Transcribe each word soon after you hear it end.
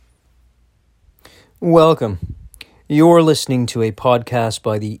Welcome. You're listening to a podcast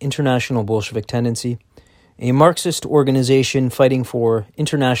by the International Bolshevik Tendency, a Marxist organization fighting for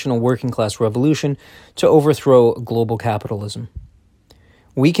international working class revolution to overthrow global capitalism.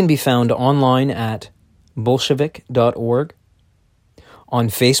 We can be found online at bolshevik.org, on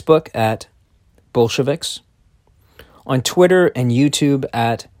Facebook at Bolsheviks, on Twitter and YouTube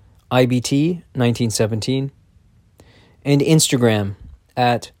at IBT1917, and Instagram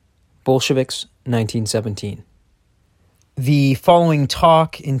at Bolsheviks 1917. The following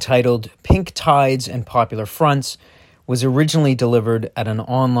talk, entitled Pink Tides and Popular Fronts, was originally delivered at an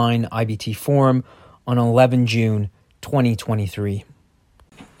online IBT forum on 11 June 2023.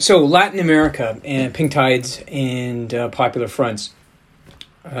 So, Latin America and pink tides and popular fronts.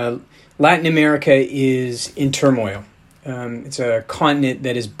 Latin America is in turmoil. It's a continent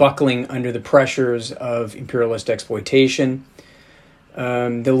that is buckling under the pressures of imperialist exploitation,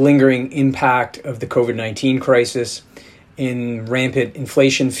 the lingering impact of the COVID-19 crisis, and rampant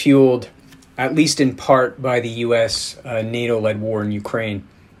inflation fueled, at least in part, by the U.S. NATO-led war in Ukraine.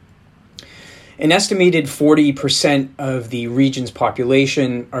 An estimated 40% of the region's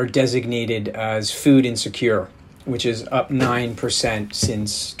population are designated as food insecure, which is up 9%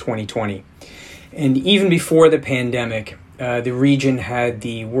 since 2020. And even before the pandemic, the region had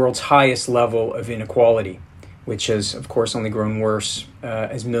the world's highest level of inequality, which has, of course, only grown worse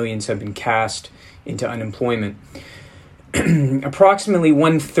as millions have been cast into unemployment. Approximately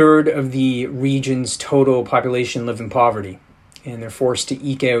 1/3 of the region's total population live in poverty, and they're forced to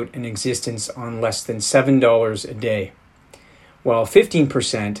eke out an existence on less than $7 a day, while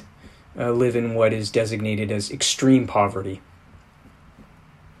 15% live in what is designated as extreme poverty.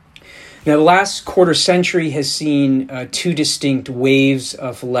 Now, the last quarter century has seen two distinct waves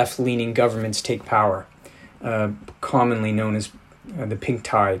of left-leaning governments take power, commonly known as the pink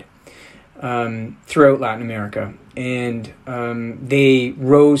tide, throughout Latin America. And they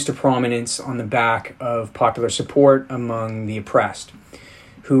rose to prominence on the back of popular support among the oppressed,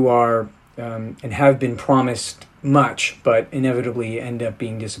 who are and have been promised much, but inevitably end up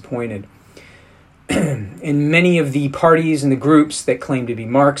being disappointed. And many of the parties and the groups that claim to be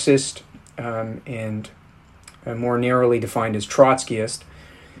Marxist and more narrowly defined as Trotskyist,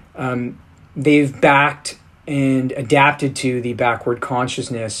 they've backed and adapted to the backward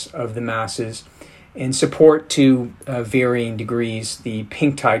consciousness of the masses and support to varying degrees the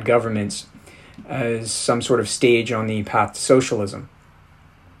pink tide governments as some sort of stage on the path to socialism.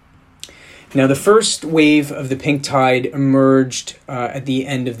 Now, the first wave of the pink tide emerged at the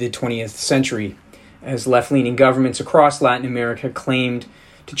end of the 20th century as left-leaning governments across Latin America claimed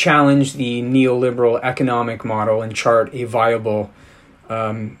to challenge the neoliberal economic model and chart a viable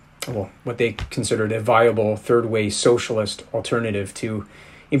what they considered a viable third-way socialist alternative to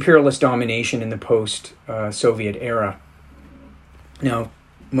imperialist domination in the post-Soviet era. Now,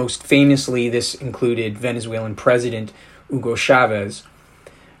 most famously, this included Venezuelan President Hugo Chavez,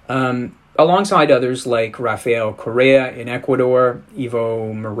 alongside others like Rafael Correa in Ecuador,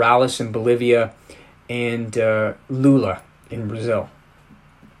 Evo Morales in Bolivia, and Lula in Brazil.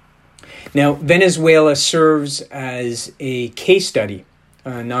 Now, Venezuela serves as a case study,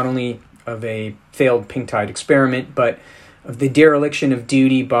 not only of a failed pink tide experiment, but of the dereliction of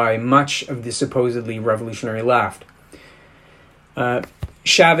duty by much of the supposedly revolutionary left.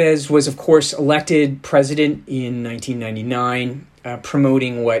 Chavez was, of course, elected president in 1999,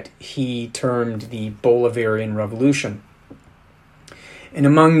 promoting what he termed the Bolivarian Revolution. And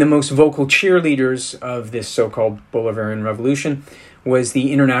among the most vocal cheerleaders of this so-called Bolivarian Revolution was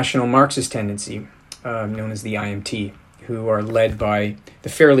the International Marxist Tendency, known as the IMT, who are led by the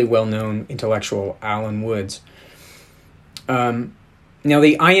fairly well-known intellectual Alan Woods. Now,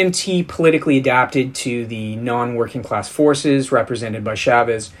 the IMT politically adapted to the non-working class forces represented by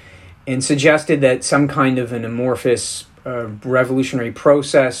Chavez and suggested that some kind of an amorphous revolutionary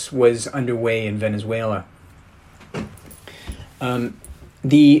process was underway in Venezuela.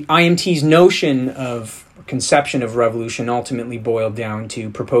 The IMT's notion of conception of revolution ultimately boiled down to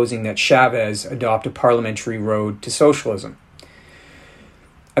proposing that Chavez adopt a parliamentary road to socialism.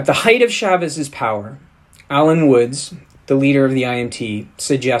 At the height of Chavez's power, Alan Woods, the leader of the IMT,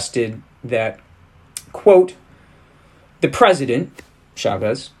 suggested that, quote, the president,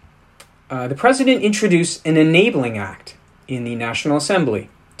 Chavez, the president introduced an enabling act in the National Assembly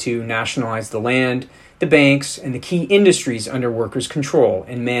to nationalize the land, the banks, and the key industries under workers' control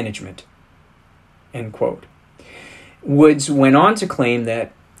and management, end quote. Woods went on to claim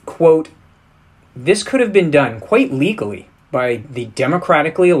that, quote, this could have been done quite legally by the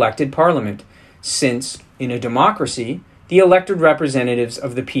democratically elected parliament, since in a democracy, the elected representatives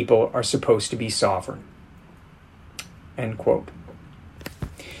of the people are supposed to be sovereign. End quote.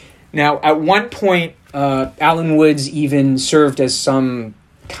 Now, at one point, Alan Woods even served as some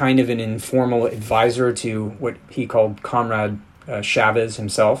kind of an informal advisor to what he called Comrade Chavez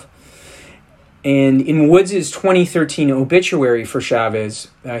himself. And in Woods' 2013 obituary for Chavez,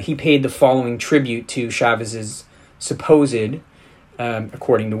 he paid the following tribute to Chavez's supposed,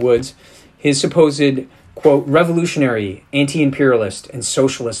 according to Woods, his supposed, quote, revolutionary, anti-imperialist, and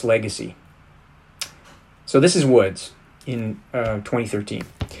socialist legacy. So this is Woods in 2013.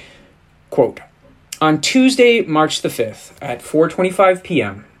 Quote, on Tuesday, March the 5th, at 4:25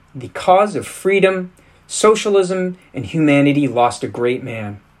 p.m., the cause of freedom, socialism, and humanity lost a great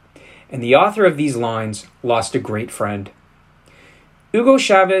man, and the author of these lines lost a great friend. Hugo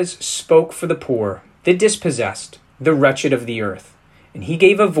Chavez spoke for the poor, the dispossessed, the wretched of the earth, and he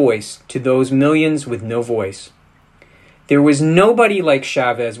gave a voice to those millions with no voice. There was nobody like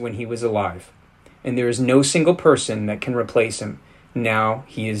Chavez when he was alive, and there is no single person that can replace him. Now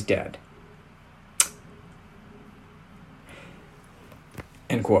he is dead.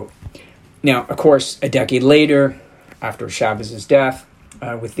 End quote. Now, of course, a decade later, after Chavez's death,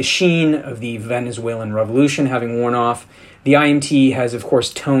 with the sheen of the Venezuelan revolution having worn off, the IMT has, of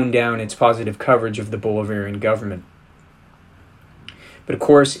course, toned down its positive coverage of the Bolivarian government. But, of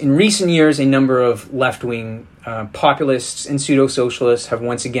course, in recent years, a number of left-wing populists and pseudo-socialists have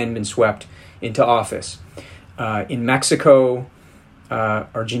once again been swept into office. In Mexico,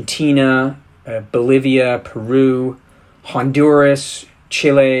 Argentina, Bolivia, Peru, Honduras,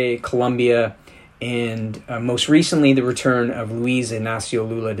 Chile, Colombia, and most recently the return of Luiz Inácio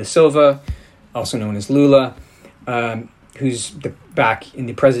Lula da Silva, also known as Lula, who's back in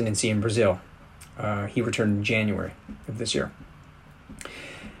the presidency in Brazil. He returned in January of this year.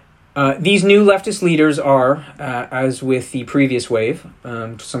 These new leftist leaders are, as with the previous wave,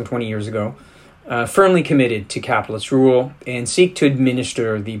 some 20 years ago, firmly committed to capitalist rule and seek to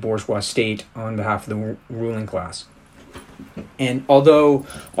administer the bourgeois state on behalf of the ruling class. And although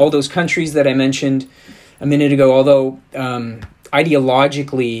all those countries that I mentioned a minute ago, although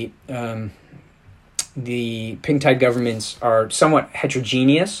ideologically the pink tide governments are somewhat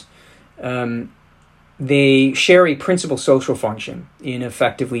heterogeneous, they share a principal social function in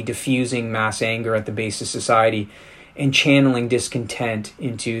effectively diffusing mass anger at the base of society and channeling discontent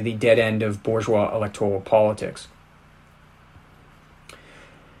into the dead end of bourgeois electoral politics.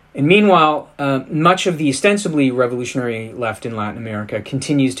 And meanwhile, much of the ostensibly revolutionary left in Latin America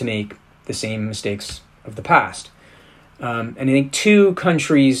continues to make the same mistakes of the past. And I think two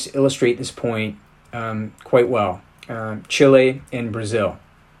countries illustrate this point quite well, Chile and Brazil.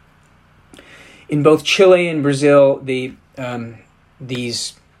 In both Chile and Brazil, the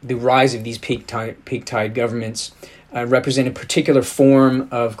rise of these peak tide governments represent a particular form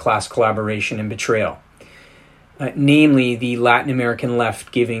of class collaboration and betrayal. Namely, the Latin American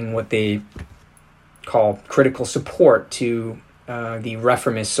left giving what they call critical support to the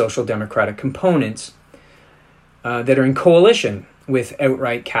reformist social democratic components that are in coalition with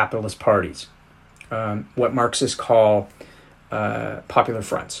outright capitalist parties, what Marxists call popular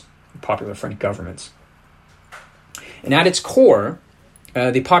front governments. And at its core,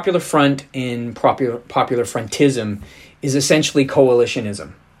 the Popular Front and popular frontism is essentially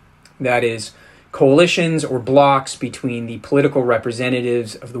coalitionism. That is, coalitions or blocs between the political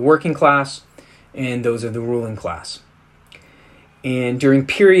representatives of the working class and those of the ruling class. And during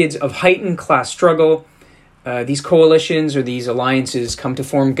periods of heightened class struggle, these coalitions or these alliances come to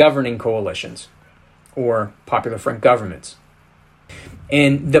form governing coalitions or Popular Front governments.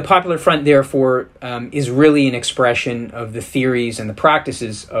 And the Popular Front, therefore, is really an expression of the theories and the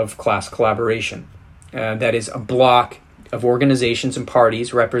practices of class collaboration. That is, a bloc of organizations and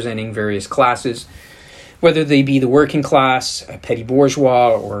parties representing various classes, whether they be the working class, a petty bourgeois,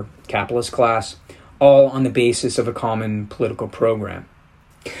 or capitalist class, all on the basis of a common political program.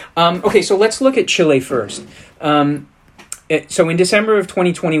 Okay, so let's look at Chile first. So in December of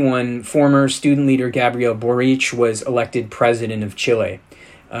 2021, former student leader Gabriel Boric was elected president of Chile,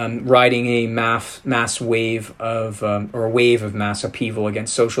 riding a mass wave of a wave of mass upheaval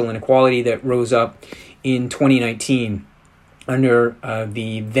against social inequality that rose up in 2019 under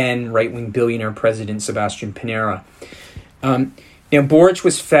the then right-wing billionaire president Sebastián Piñera. Now, Boric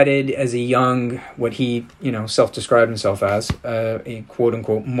was feted as a young, what he self-described himself as, a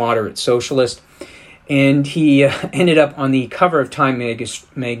quote-unquote moderate socialist. And he ended up on the cover of Time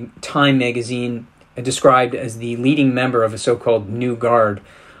magazine, described as the leading member of a so-called new guard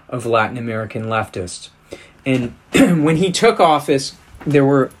of Latin American leftists. And when he took office, there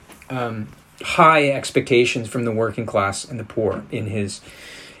were high expectations from the working class and the poor in his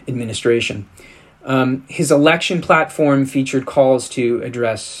administration. His election platform featured calls to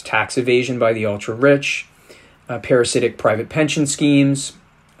address tax evasion by the ultra-rich, parasitic private pension schemes,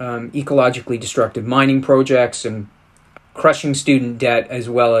 ecologically destructive mining projects, and crushing student debt, as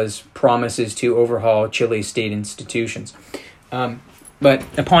well as promises to overhaul Chile's state institutions. But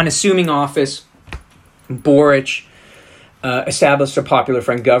upon assuming office, Boric established a Popular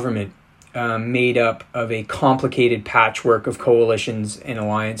Front government made up of a complicated patchwork of coalitions and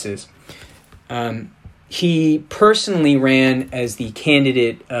alliances. He personally ran as the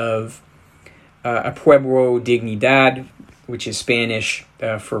candidate of Apruebo Dignidad, which is Spanish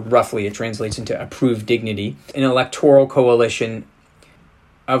for roughly, it translates into approved dignity, an electoral coalition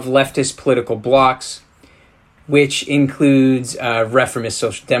of leftist political blocs, which includes reformist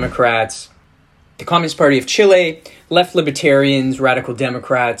social democrats, the Communist Party of Chile, left libertarians, radical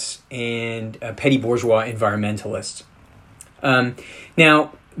Democrats, and petty bourgeois environmentalists.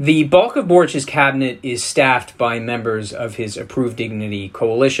 Now, the bulk of Boric's cabinet is staffed by members of his Approved Dignity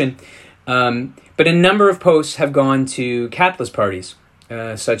coalition, but a number of posts have gone to capitalist parties,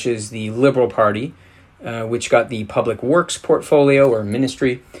 such as the Liberal Party, which got the Public Works portfolio or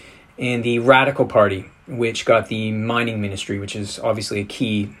ministry, and the Radical Party, which got the mining ministry, which is obviously a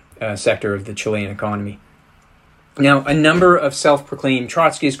key sector of the Chilean economy. Now, a number of self-proclaimed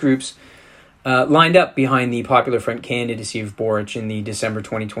Trotskyist groups lined up behind the Popular Front candidacy of Boric in the December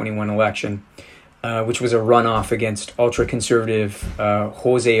 2021 election, which was a runoff against ultra-conservative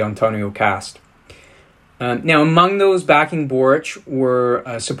Jose Antonio Cast. Now, among those backing Boric were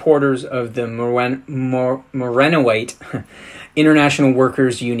supporters of the Morenoite International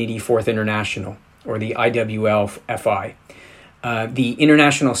Workers' Unity Fourth International, or the IWL-FI. The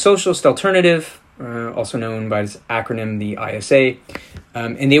International Socialist Alternative, also known by its acronym, the ISA,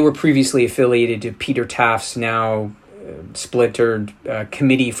 and they were previously affiliated to Peter Taft's now splintered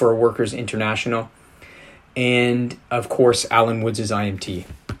Committee for Workers International, and of course Alan Woods' IMT.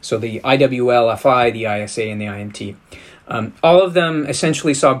 So the IWL-FI, the ISA, and the IMT. All of them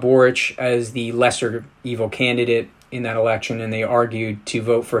essentially saw Boric as the lesser evil candidate in that election, and they argued to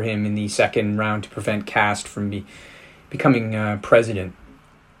vote for him in the second round to prevent Cast from becoming president.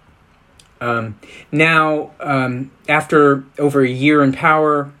 Now, after over a year in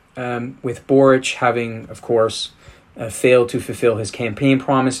power, with Boric having, of course, failed to fulfill his campaign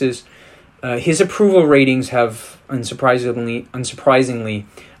promises, his approval ratings have unsurprisingly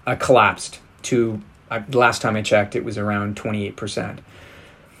collapsed to, last time I checked, it was around 28%.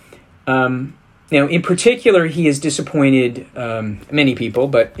 Now, in particular, he has disappointed many people,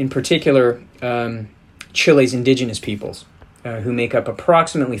 but in particular, Chile's indigenous peoples, who make up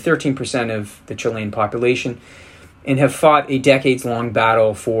approximately 13% of the Chilean population and have fought a decades-long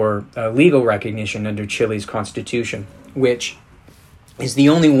battle for legal recognition under Chile's constitution, which is the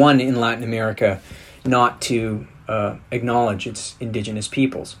only one in Latin America not to acknowledge its indigenous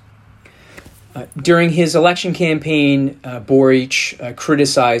peoples. During his election campaign, Boric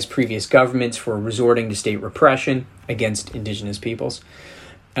criticized previous governments for resorting to state repression against indigenous peoples,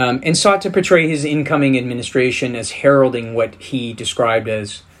 and sought to portray his incoming administration as heralding what he described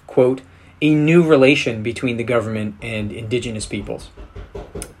as, quote, a new relation between the government and indigenous peoples,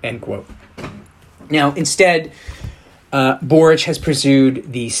 end quote. Now, instead, Boric has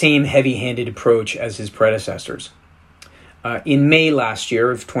pursued the same heavy-handed approach as his predecessors. In May last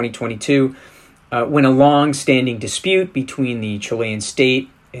year of 2022, when a long-standing dispute between the Chilean state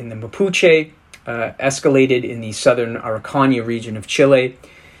and the Mapuche escalated in the southern Araucania region of Chile,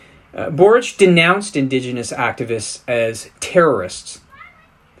 Boric denounced indigenous activists as terrorists.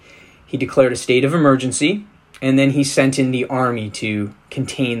 He declared a state of emergency, and then he sent in the army to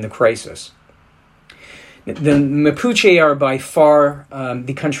contain the crisis. The Mapuche are by far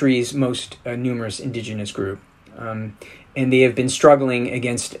the country's most numerous indigenous group, and they have been struggling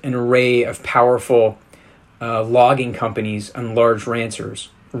against an array of powerful logging companies and large ranchers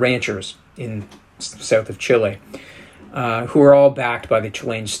in south of Chile, who are all backed by the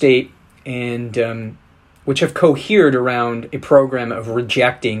Chilean state, and which have cohered around a program of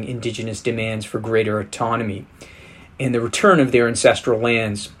rejecting indigenous demands for greater autonomy and the return of their ancestral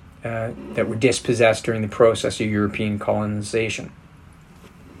lands that were dispossessed during the process of European colonization.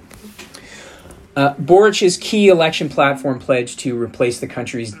 Boric's key election platform pledged to replace the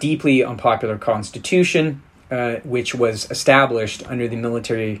country's deeply unpopular constitution, which was established under the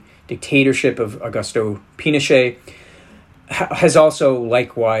military dictatorship of Augusto Pinochet, has also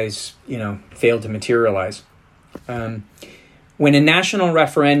likewise, failed to materialize. When a national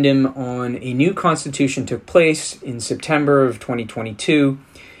referendum on a new constitution took place in September of 2022,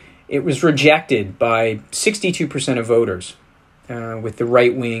 it was rejected by 62% of voters, with the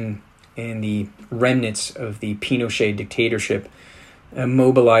right wing and the remnants of the Pinochet dictatorship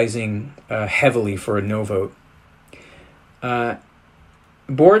mobilizing heavily for a no vote.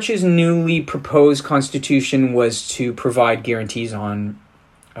 Boric's newly proposed constitution was to provide guarantees on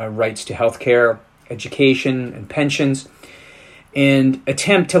rights to health care, education, and pensions, and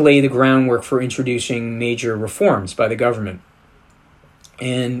attempt to lay the groundwork for introducing major reforms by the government.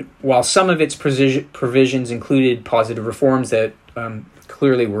 And while some of its provisions included positive reforms that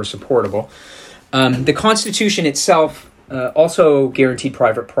clearly were supportable, the Constitution itself also guaranteed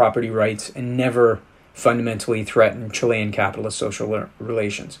private property rights and never fundamentally threatened Chilean capitalist social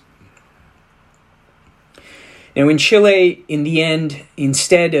relations. Now, in Chile, in the end,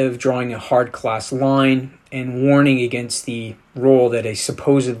 instead of drawing a hard class line and warning against the role that a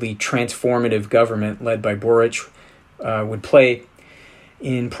supposedly transformative government led by Boric would play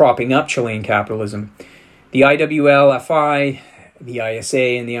in propping up Chilean capitalism, the IWL, FI, the ISA,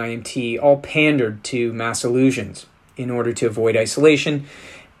 and the IMT all pandered to mass illusions in order to avoid isolation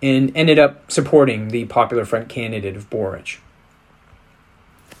and ended up supporting the Popular Front candidate of Boric.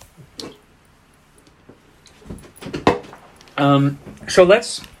 So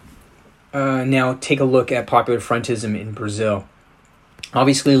let's now take a look at Popular Frontism in Brazil.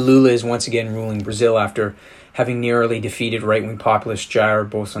 Obviously, Lula is once again ruling Brazil after having narrowly defeated right-wing populist Jair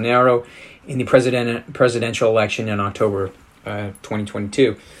Bolsonaro in the presidential election in October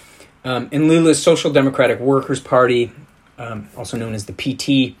 2022. And Lula's Social Democratic Workers' Party, also known as the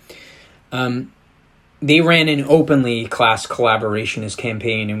PT, they ran an openly class collaborationist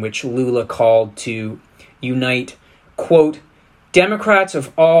campaign in which Lula called to unite, quote, Democrats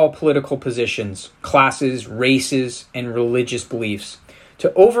of all political positions, classes, races, and religious beliefs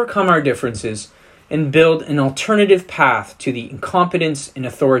to overcome our differences and build an alternative path to the incompetence and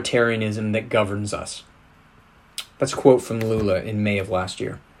authoritarianism that governs us. That's a quote from Lula in May of last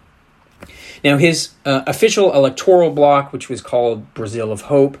year. Now, his official electoral bloc, which was called Brazil of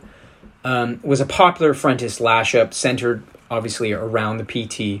Hope, was a popular frontist lash-up centered, obviously, around the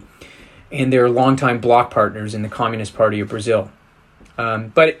PT and their longtime bloc partners in the Communist Party of Brazil.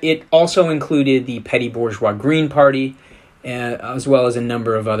 But it also included the Petty Bourgeois Green Party, as well as a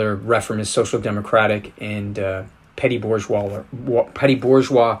number of other reformist social democratic and petty bourgeois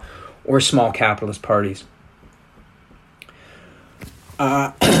or small capitalist parties.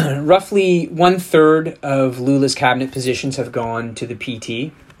 Roughly 1/3 of Lula's cabinet positions have gone to the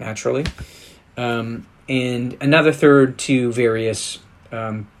PT, naturally, and another third to various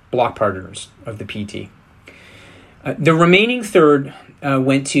bloc partners of the PT. The remaining third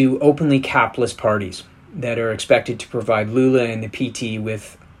went to openly capitalist parties that are expected to provide Lula and the PT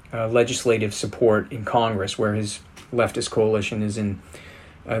with legislative support in Congress, where his leftist coalition is in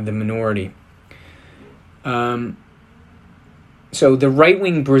the minority. So the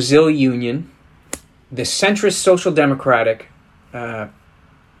right-wing Brazil Union, the centrist Social Democratic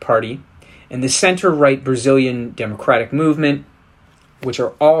Party, and the center-right Brazilian Democratic Movement, which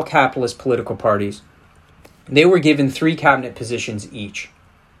are all capitalist political parties, they were given 3 cabinet positions each.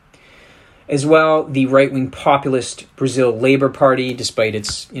 As well, the right-wing populist Brazil Labour Party, despite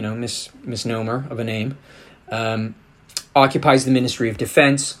its misnomer of a name, occupies the Ministry of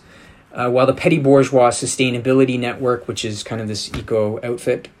Defense, while the Petty Bourgeois Sustainability Network, which is kind of this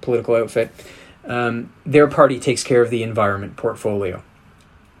political outfit, their party takes care of the environment portfolio.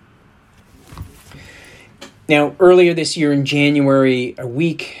 Now, earlier this year in January, a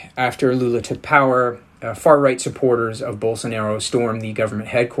week after Lula took power, far-right supporters of Bolsonaro stormed the government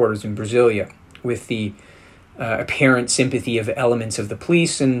headquarters in Brasilia with the apparent sympathy of elements of the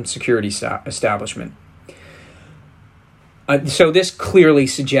police and security establishment. So this clearly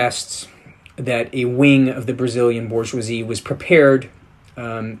suggests that a wing of the Brazilian bourgeoisie was prepared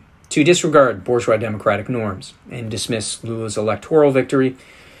to disregard bourgeois democratic norms and dismiss Lula's electoral victory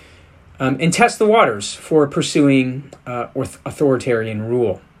and test the waters for pursuing authoritarian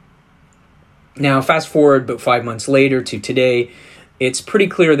rule. Now, fast forward about 5 months later to today, it's pretty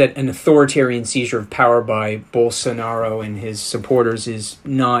clear that an authoritarian seizure of power by Bolsonaro and his supporters is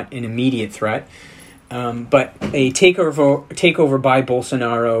not an immediate threat. But a takeover by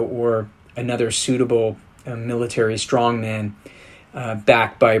Bolsonaro or another suitable military strongman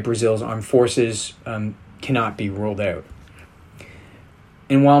backed by Brazil's armed forces cannot be ruled out.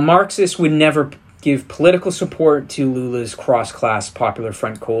 And while Marxists would never give political support to Lula's cross-class Popular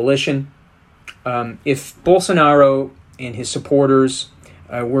Front coalition, if Bolsonaro and his supporters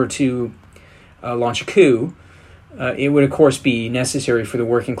were to launch a coup, it would, of course, be necessary for the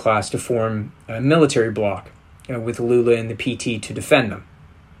working class to form a military bloc with Lula and the PT to defend them.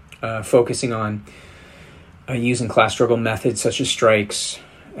 focusing on using class struggle methods such as strikes,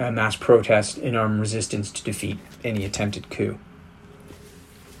 mass protest, and armed resistance to defeat any attempted coup.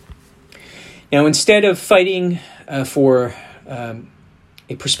 Now, instead of fighting for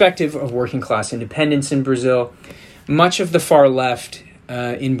a perspective of working class independence in Brazil, much of the far left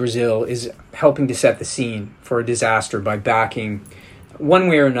in Brazil is helping to set the scene for a disaster by backing, one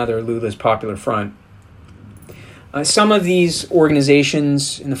way or another, Lula's Popular Front. Some of these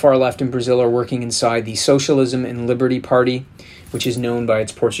organizations in the far left in Brazil are working inside the Socialism and Liberty Party, which is known by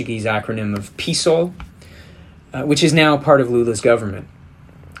its Portuguese acronym of PSOL, which is now part of Lula's government.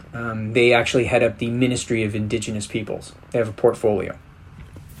 They actually head up the Ministry of Indigenous Peoples. They have a portfolio.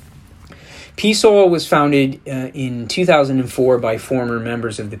 PSOL was founded in 2004 by former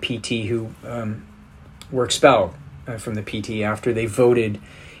members of the PT who were expelled from the PT after they voted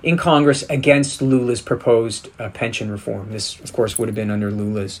in Congress against Lula's proposed pension reform. This, of course, would have been under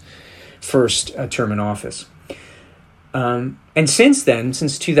Lula's first term in office. And since then,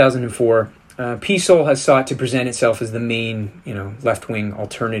 since 2004, PSOL has sought to present itself as the main, left-wing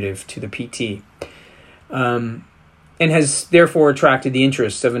alternative to the PT, and has therefore attracted the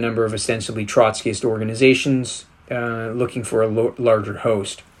interests of a number of ostensibly Trotskyist organizations looking for a larger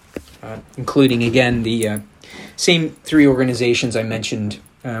host, including, again, the same three organizations I mentioned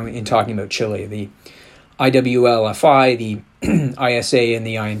in talking about Chile, the IWL-FI, the ISA, and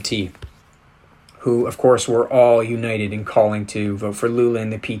the IMT, who, of course, were all united in calling to vote for Lula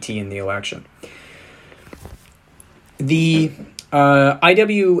and the PT in the election. The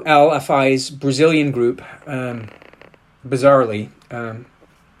IWL-FI's Brazilian group, bizarrely,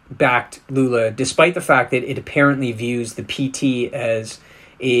 backed Lula, despite the fact that it apparently views the PT as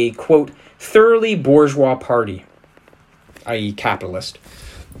a, quote, thoroughly bourgeois party, i.e. capitalist,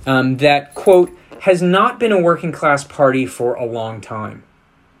 that, quote, has not been a working class party for a long time.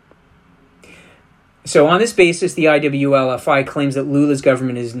 So on this basis, the IWL-FI claims that Lula's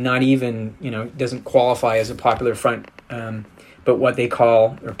government is not even, doesn't qualify as a Popular Front, but what they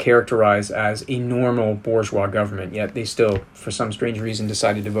call or characterize as a normal bourgeois government, yet they still, for some strange reason,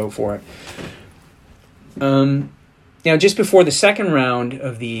 decided to vote for it. Now, just before the second round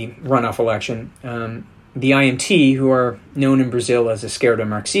of the runoff election, the IMT, who are known in Brazil as Esquerda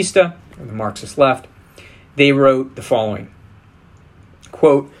Marxista, or the Marxist left, they wrote the following,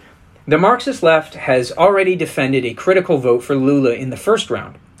 quote, "The Marxist left has already defended a critical vote for Lula in the first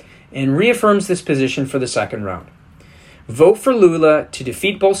round and reaffirms this position for the second round. Vote for Lula to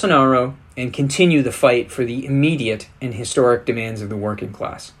defeat Bolsonaro and continue the fight for the immediate and historic demands of the working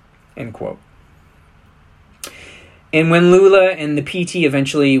class." End quote. And when Lula and the PT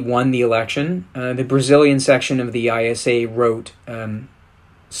eventually won the election, the Brazilian section of the ISA wrote,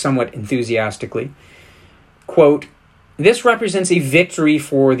 somewhat enthusiastically, quote, "This represents a victory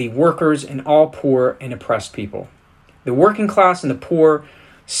for the workers and all poor and oppressed people. The working class and the poor,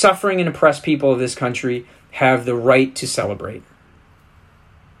 suffering and oppressed people of this country have the right to celebrate."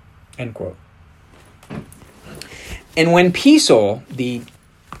 End quote. And when PSOL, the,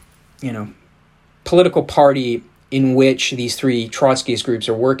 political party in which these three Trotskyist groups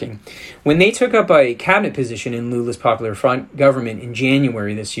are working, when they took up a cabinet position in Lula's Popular Front government in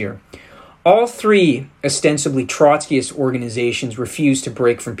January this year, all three ostensibly Trotskyist organizations refused to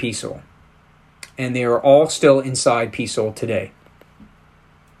break from PSOL, and they are all still inside PSOL today.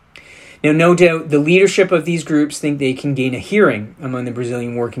 Now, no doubt, the leadership of these groups think they can gain a hearing among the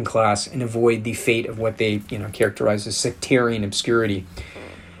Brazilian working class and avoid the fate of what they, characterize as sectarian obscurity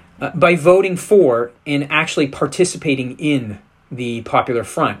by voting for and actually participating in the Popular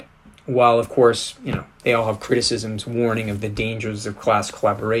Front, while, of course, they all have criticisms warning of the dangers of class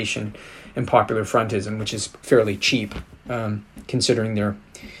collaboration and popular frontism, which is fairly cheap, considering they're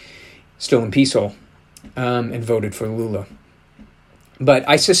still in PSOL and voted for Lula. But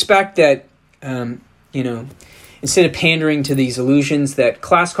I suspect that, instead of pandering to these illusions, that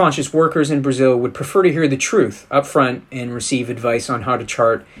class-conscious workers in Brazil would prefer to hear the truth up front and receive advice on how to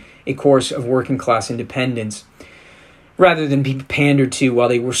chart a course of working-class independence, rather than be pandered to while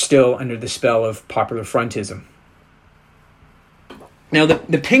they were still under the spell of popular frontism. Now,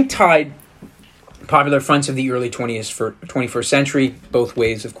 the pink tide popular fronts of the early 21st century, both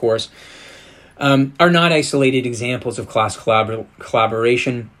ways, of course, are not isolated examples of class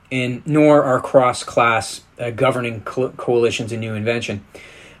collaboration, and nor are cross-class governing coalitions a new invention.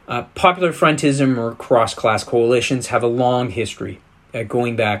 Popular frontism or cross-class coalitions have a long history,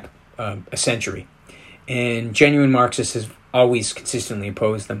 going back a century, and genuine Marxists have always consistently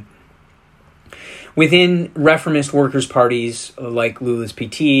opposed them. Within reformist workers' parties like Lula's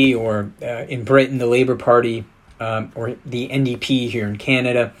PT, or in Britain, the Labour Party, or the NDP here in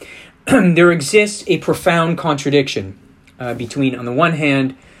Canada, there exists a profound contradiction between, on the one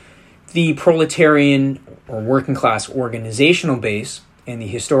hand, the proletarian or working class organizational base and the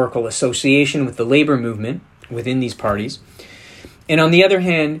historical association with the labor movement within these parties, and on the other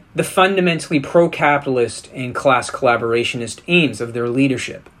hand, the fundamentally pro-capitalist and class collaborationist aims of their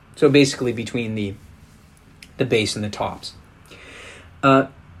leadership. So basically between the base and the tops.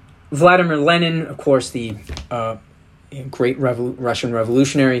 Vladimir Lenin, of course, the great Russian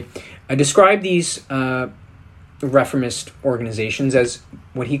revolutionary, described these reformist organizations as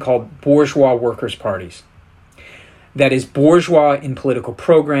what he called bourgeois workers' parties. That is, bourgeois in political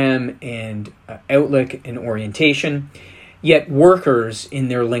program and outlook and orientation, yet workers in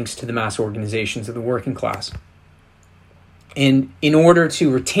their links to the mass organizations of the working class. And in order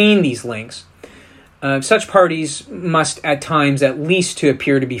to retain these links, such parties must at times at least to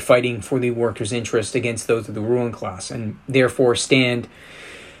appear to be fighting for the workers' interest against those of the ruling class, and therefore stand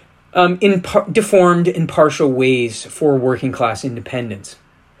in deformed and partial ways for working class independence.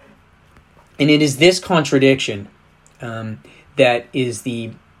 And it is this contradiction that is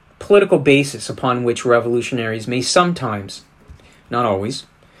the political basis upon which revolutionaries may sometimes, not always,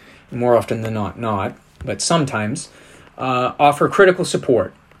 more often than not, but sometimes, offer critical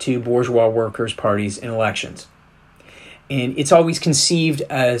support to bourgeois workers' parties in elections. And it's always conceived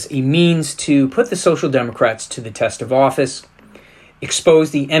as a means to put the Social Democrats to the test of office, expose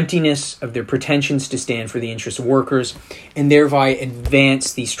the emptiness of their pretensions to stand for the interests of workers, and thereby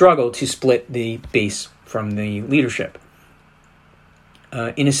advance the struggle to split the base from the leadership.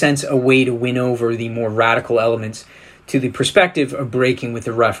 In a sense, a way to win over the more radical elements to the perspective of breaking with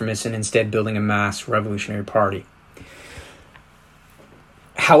the reformists and instead building a mass revolutionary party.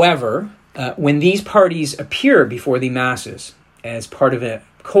 However, when these parties appear before the masses as part of a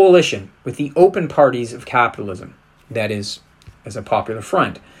coalition with the open parties of capitalism, that is, as a popular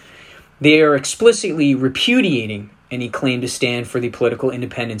front, they are explicitly repudiating any claim to stand for the political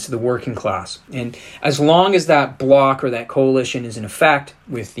independence of the working class. And as long as that bloc or that coalition is in effect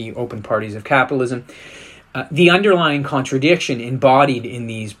with the open parties of capitalism, the underlying contradiction embodied in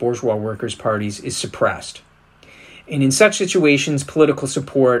these bourgeois workers' parties is suppressed. And in such situations, political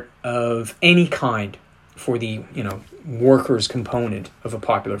support of any kind for the workers' component of a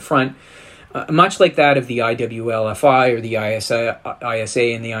popular front, much like that of the IWLFI or the ISA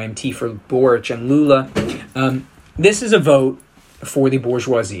and the IMT for Boric and Lula, this is a vote for the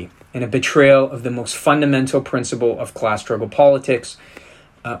bourgeoisie and a betrayal of the most fundamental principle of class struggle politics,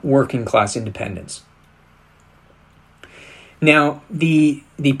 working class independence. Now, the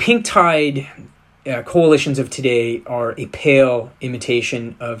pink tide coalitions of today are a pale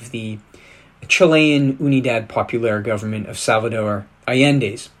imitation of the Chilean Unidad Popular government of Salvador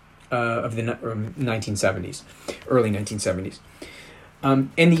Allende's of the 1970s, early 1970s. And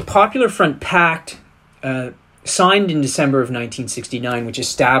the Popular Front Pact, signed in December of 1969, which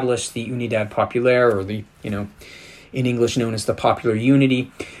established the Unidad Popular, or the, in English known as the Popular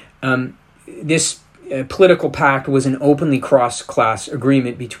Unity. This political pact was an openly cross-class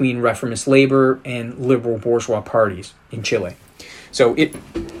agreement between reformist labor and liberal bourgeois parties in Chile. So it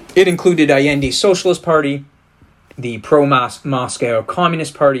included Allende's Socialist Party, the pro-Moscow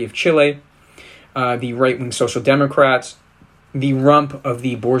Communist Party of Chile, the right-wing Social Democrats, the rump of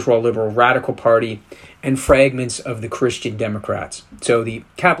the bourgeois liberal Radical Party, and fragments of the Christian Democrats. So the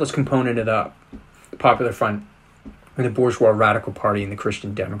capitalist component of the Popular Front are the bourgeois Radical Party and the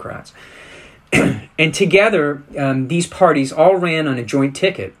Christian Democrats. And together, these parties all ran on a joint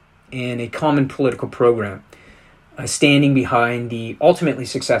ticket and a common political program, standing behind the ultimately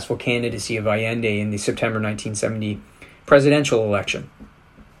successful candidacy of Allende in the September 1970 presidential election.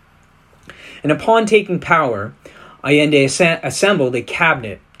 And upon taking power, Allende assembled a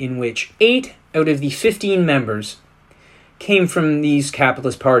cabinet in which 8 out of the 15 members came from these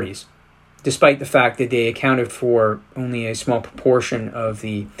capitalist parties, despite the fact that they accounted for only a small proportion of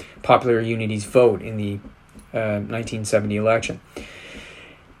the Popular Unity's vote in the 1970 election.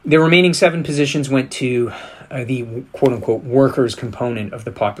 The remaining 7 positions went to the quote-unquote workers' component of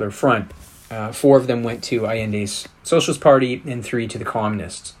the Popular Front. 4 of them went to Allende's Socialist Party and 3 to the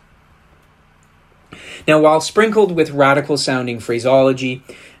Communists. Now, while sprinkled with radical-sounding phraseology,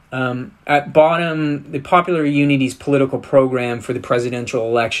 at bottom, the Popular Unity's political program for the presidential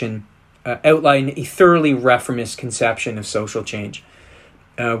election outlined a thoroughly reformist conception of social change,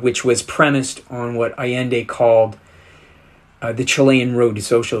 which was premised on what Allende called the Chilean road to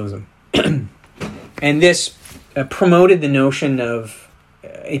socialism. And this promoted the notion of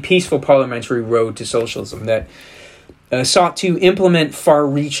a peaceful parliamentary road to socialism that sought to implement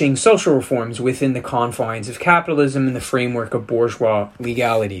far-reaching social reforms within the confines of capitalism and the framework of bourgeois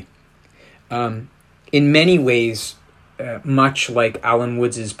legality. In many ways, much like Alan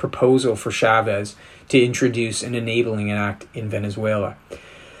Woods' proposal for Chavez to introduce an enabling act in Venezuela.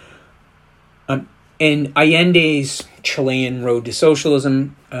 And Allende's Chilean road to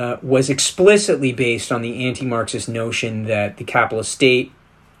socialism was explicitly based on the anti-Marxist notion that the capitalist state,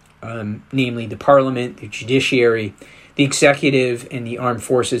 namely the parliament, the judiciary, the executive, and the armed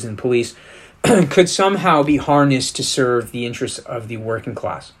forces and police, could somehow be harnessed to serve the interests of the working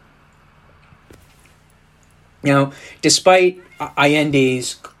class. Now, despite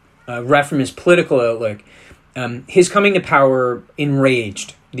Allende's reformist political outlook, his coming to power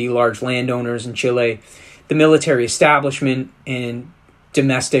enraged the large landowners in Chile, the military establishment, and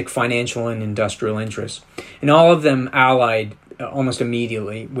domestic financial and industrial interests. And all of them allied almost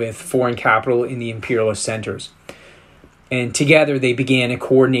immediately with foreign capital in the imperialist centers. And together they began a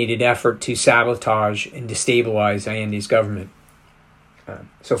coordinated effort to sabotage and destabilize Allende's government.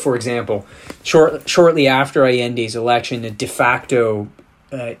 So, for example, shortly after Allende's election, a de facto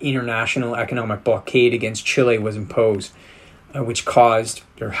international economic blockade against Chile was imposed, which caused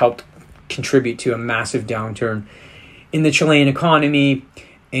or helped contribute to a massive downturn in the Chilean economy,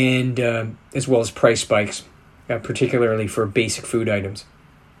 and as well as price spikes, particularly for basic food items.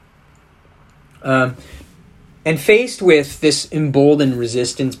 And faced with this emboldened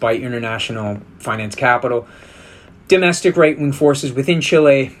resistance by international finance capital, domestic right-wing forces within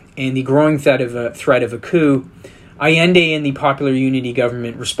Chile, and the growing threat of a coup, Allende and the Popular Unity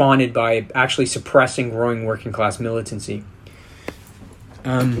government responded by actually suppressing growing working-class militancy.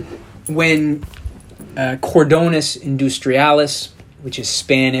 When Cordones Industriales, which is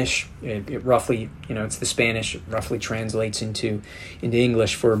Spanish, it roughly, it's the Spanish, it roughly translates into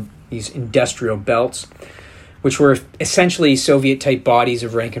English for these industrial belts, which were essentially Soviet-type bodies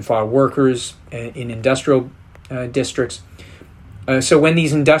of rank-and-file workers in industrial districts. So when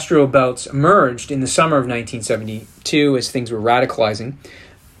these industrial belts emerged in the summer of 1972, as things were radicalizing,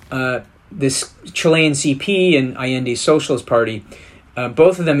 this Chilean CP and Allende's Socialist Party,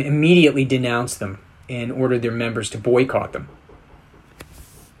 both of them immediately denounced them and ordered their members to boycott them.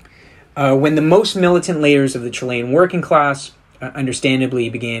 When the most militant layers of the Chilean working class understandably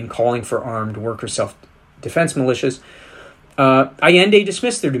began calling for armed worker self-defense militias, Allende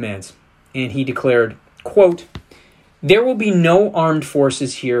dismissed their demands, and he declared, quote, "There will be no armed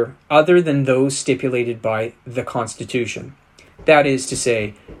forces here other than those stipulated by the Constitution. That is to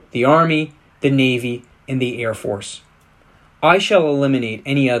say, the Army, the Navy, and the Air Force. I shall eliminate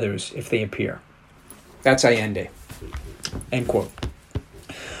any others if they appear." That's Allende. End quote.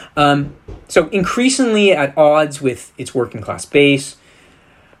 So increasingly at odds with its working class base,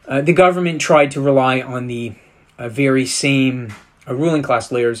 the government tried to rely on the very same ruling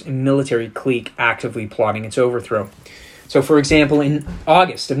class layers and military clique actively plotting its overthrow. So, for example, in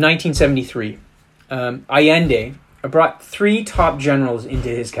August of 1973, Allende brought 3 top generals into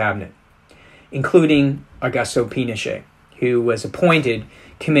his cabinet, including Augusto Pinochet, who was appointed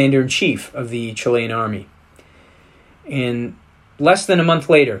commander-in-chief of the Chilean army. And less than a month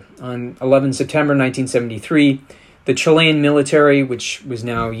later, on 11 September 1973, the Chilean military, which was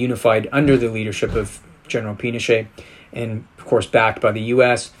now unified under the leadership of General Pinochet, and of course backed by the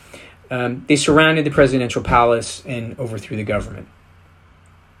U.S., they surrounded the presidential palace and overthrew the government.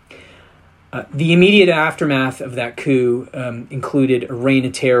 The immediate aftermath of that coup included a reign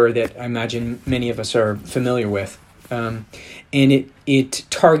of terror that I imagine many of us are familiar with. And it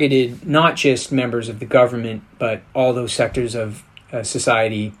targeted not just members of the government, but all those sectors of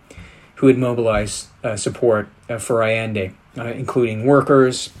society who had mobilized support for Allende, including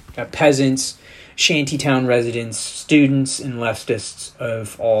workers, peasants, shantytown residents, students, and leftists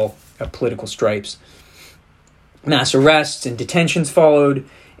of all political stripes. Mass arrests and detentions followed,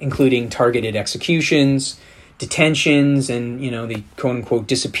 including targeted executions, detentions, and the quote-unquote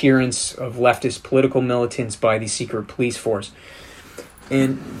disappearance of leftist political militants by the secret police force.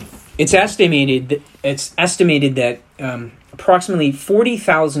 And it's estimated that approximately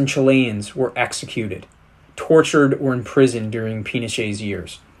 40,000 Chileans were executed, tortured, or imprisoned during Pinochet's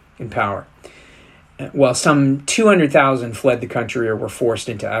years in power, while some 200,000 fled the country or were forced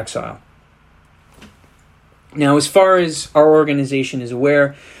into exile. Now, as far as our organization is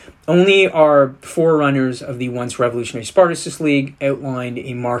aware, only our forerunners of the once revolutionary Spartacus League outlined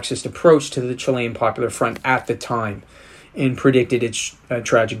a Marxist approach to the Chilean Popular Front at the time and predicted its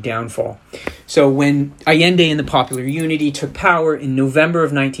tragic downfall. So when Allende and the Popular Unity took power in November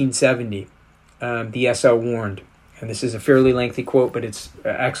of 1970, the SL warned And this is a fairly lengthy quote, but it's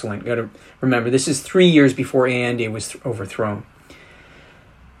excellent. Got to remember, this is 3 years before Allende was overthrown,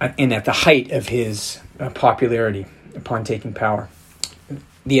 and at the height of his popularity upon taking power.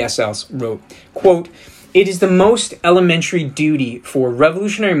 The SLs wrote, quote, "It is the most elementary duty for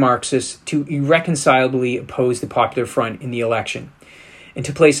revolutionary Marxists to irreconcilably oppose the Popular Front in the election, and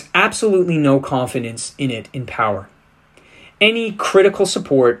to place absolutely no confidence in it in power. Any critical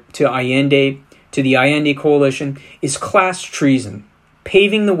support to the Allende coalition is class treason,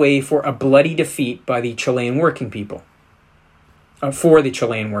 paving the way for a bloody defeat by the Chilean working people.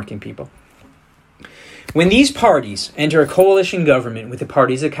 When these parties enter a coalition government with the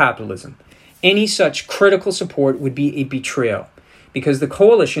parties of capitalism, any such critical support would be a betrayal, because the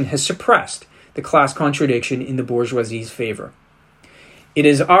coalition has suppressed the class contradiction in the bourgeoisie's favor. It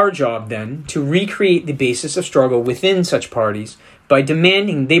is our job, then, to recreate the basis of struggle within such parties by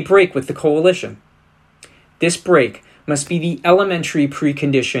demanding they break with the coalition. This break must be the elementary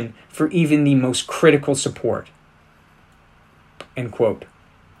precondition for even the most critical support." End quote.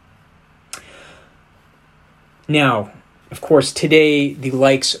 Now, of course, today, the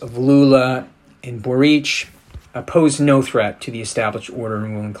likes of Lula and Boric pose no threat to the established order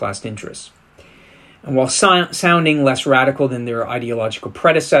and ruling class interests. And while sounding less radical than their ideological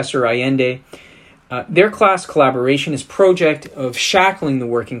predecessor, Allende, their class collaborationist project of shackling the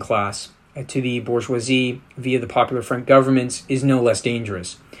working class to the bourgeoisie via the Popular Front governments is no less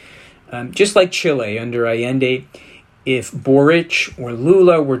dangerous. Just like Chile under Allende, if Boric or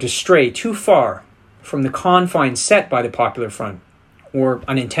Lula were to stray too far from the confines set by the Popular Front, or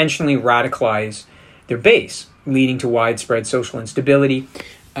unintentionally radicalize their base, leading to widespread social instability,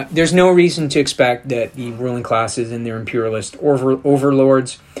 there's no reason to expect that the ruling classes and their imperialist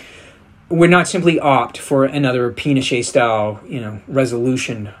overlords would not simply opt for another Pinochet-style,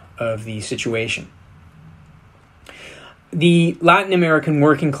 resolution of the situation. The Latin American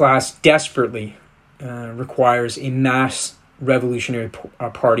working class desperately requires a mass revolutionary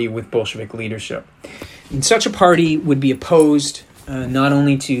party with Bolshevik leadership. And such a party would be opposed not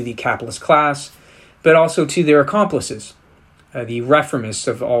only to the capitalist class, but also to their accomplices, the reformists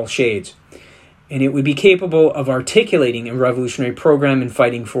of all shades. And it would be capable of articulating a revolutionary program and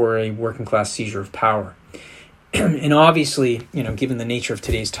fighting for a working class seizure of power. And obviously, given the nature of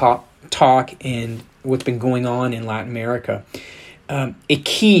today's talk and what's been going on in Latin America, a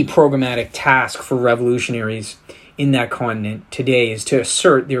key programmatic task for revolutionaries in that continent today is to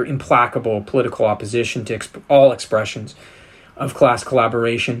assert their implacable political opposition to all expressions of class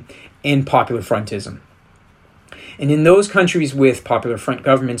collaboration and popular frontism. And in those countries with Popular Front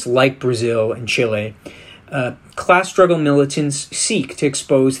governments like Brazil and Chile, class struggle militants seek to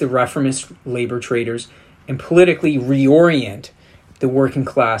expose the reformist labor traders and politically reorient the working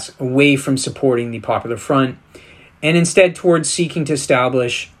class away from supporting the Popular Front and instead towards seeking to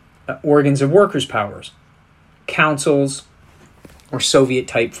establish organs of workers' powers, councils, or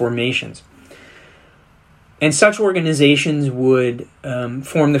Soviet-type formations. And such organizations would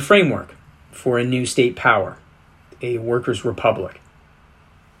form the framework for a new state power, a workers' republic.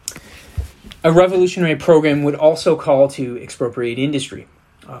 A revolutionary program would also call to expropriate industry,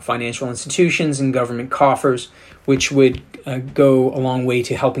 financial institutions, and government coffers, which would go a long way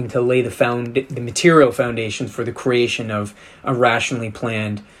to helping to lay the material foundation for the creation of a rationally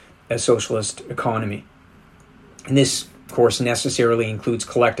planned socialist economy. And this, of course, necessarily includes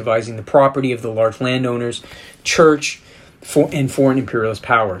collectivizing the property of the large landowners, church, and foreign imperialist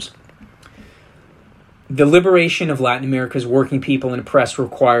powers. The liberation of Latin America's working people and oppressed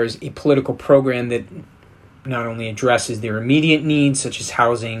requires a political program that not only addresses their immediate needs, such as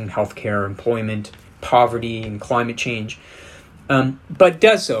housing, healthcare, employment, poverty, and climate change, but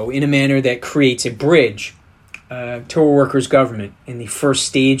does so in a manner that creates a bridge to a workers' government in the first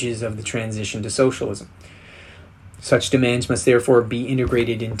stages of the transition to socialism. Such demands must therefore be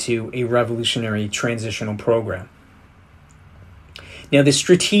integrated into a revolutionary transitional program. Now, the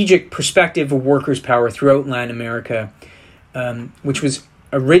strategic perspective of workers' power throughout Latin America, which was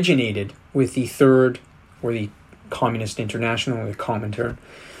originated with the Third, or the Communist International, or the Comintern,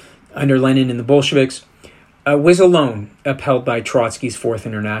 under Lenin and the Bolsheviks, was alone upheld by Trotsky's Fourth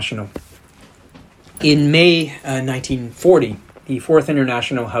International. In May 1940, the Fourth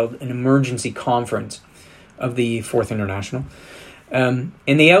International held an emergency conference of the Fourth International, and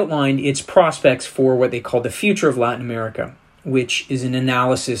they outlined its prospects for what they called the future of Latin America, which is an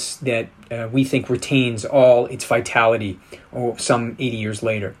analysis that we think retains all its vitality some 80 years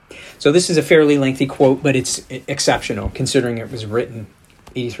later. So this is a fairly lengthy quote, but it's exceptional considering it was written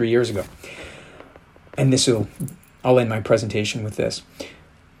 83 years ago. And I'll end my presentation with this.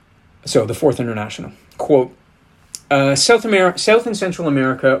 So the Fourth International, quote, South and Central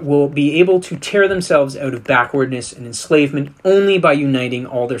America will be able to tear themselves out of backwardness and enslavement only by uniting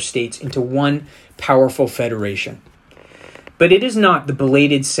all their states into one powerful federation. But it is not the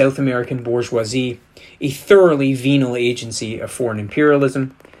belated South American bourgeoisie, a thoroughly venal agency of foreign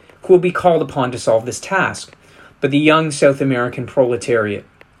imperialism, who will be called upon to solve this task, but the young South American proletariat,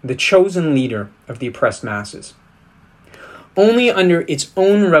 the chosen leader of the oppressed masses. Only under its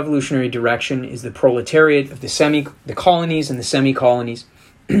own revolutionary direction is the proletariat of the colonies and the semi-colonies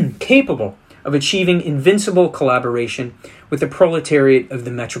capable of achieving invincible collaboration with the proletariat of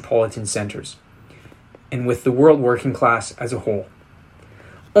the metropolitan centers and with the world working class as a whole.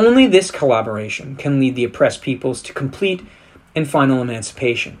 Only this collaboration can lead the oppressed peoples to complete and final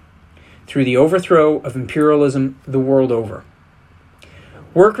emancipation through the overthrow of imperialism the world over.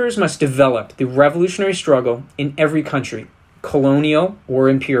 Workers must develop the revolutionary struggle in every country, colonial or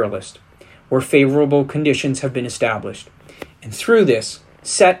imperialist, where favorable conditions have been established, and through this,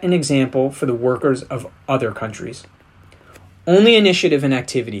 set an example for the workers of other countries. Only initiative and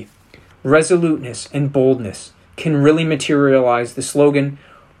activity, resoluteness and boldness can really materialize the slogan,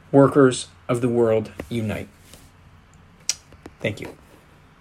 "Workers of the world unite." Thank you.